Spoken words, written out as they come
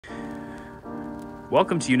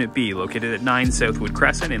Welcome to Unit B, located at 9 Southwood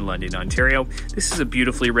Crescent in London, Ontario. This is a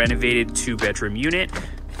beautifully renovated 2-bedroom unit.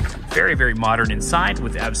 Very, very modern inside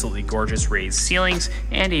with absolutely gorgeous raised ceilings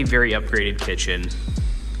and a very upgraded kitchen.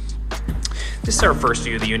 This is our first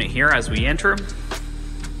view of the unit here as we enter.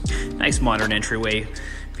 Nice modern entryway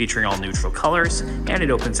featuring all neutral colors, and it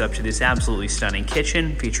opens up to this absolutely stunning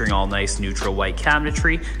kitchen featuring all nice neutral white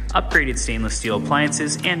cabinetry, upgraded stainless steel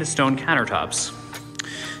appliances, and a stone countertops.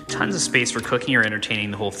 Tons of space for cooking or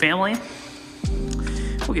entertaining the whole family.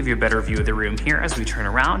 We'll give you a better view of the room here as we turn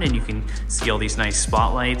around, and you can see all these nice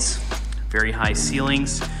spotlights, very high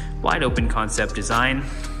ceilings, wide open concept design.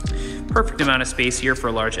 Perfect amount of space here for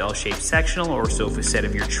a large L-shaped sectional or sofa set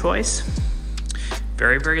of your choice.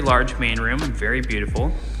 Very, very large main room, very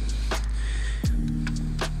beautiful.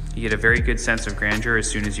 You get a very good sense of grandeur as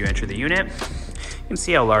soon as you enter the unit. You can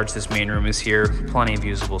see how large this main room is here, plenty of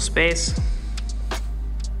usable space.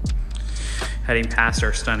 Heading past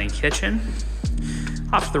our stunning kitchen.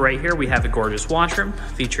 Off to the right here, we have a gorgeous washroom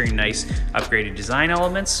featuring nice upgraded design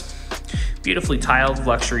elements. Beautifully tiled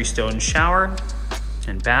luxury stone shower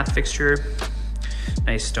and bath fixture.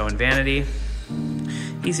 Nice stone vanity.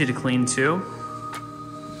 Easy to clean too.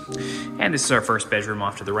 And this is our first bedroom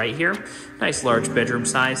off to the right here. Nice large bedroom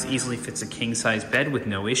size, easily fits a king size bed with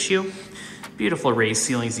no issue. Beautiful raised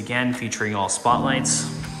ceilings again, featuring all spotlights.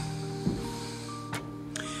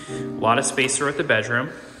 A lot of space throughout the bedroom.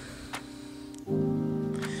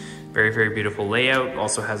 Very, very beautiful layout.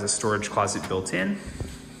 Also has a storage closet built in.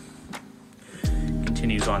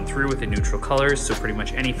 Continues on through with the neutral colors, so pretty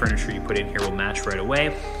much any furniture you put in here will match right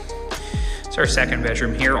away. So our second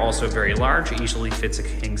bedroom here, also very large, easily fits a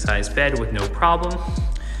king size bed with no problem.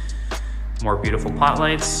 More beautiful pot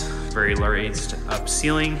lights, very raised up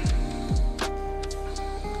ceiling.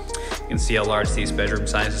 You can see how large these bedroom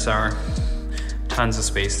sizes are. Tons of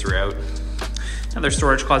space throughout. Another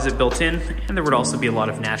storage closet built in, and there would also be a lot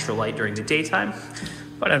of natural light during the daytime,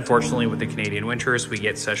 but unfortunately with the Canadian winters, we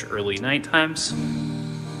get such early night times.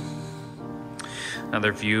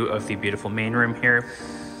 Another view of the beautiful main room here.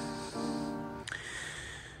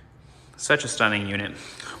 Such a stunning unit.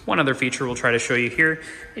 One other feature we'll try to show you here.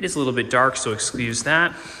 It is a little bit dark, so excuse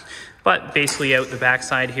that. But basically out the back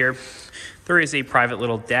side here, there is a private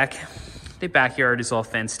little deck. The backyard is all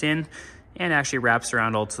fenced in and actually wraps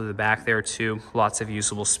around all to the back there too. Lots of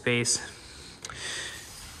usable space.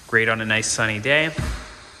 Great on a nice sunny day.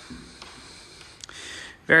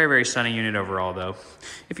 Very, very stunning unit overall though.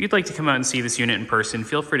 If you'd like to come out and see this unit in person,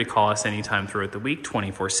 feel free to call us anytime throughout the week,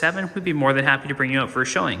 24/7. We'd be more than happy to bring you out for a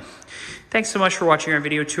showing. Thanks so much for watching our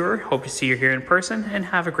video tour. Hope to see you here in person, and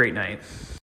have a great night.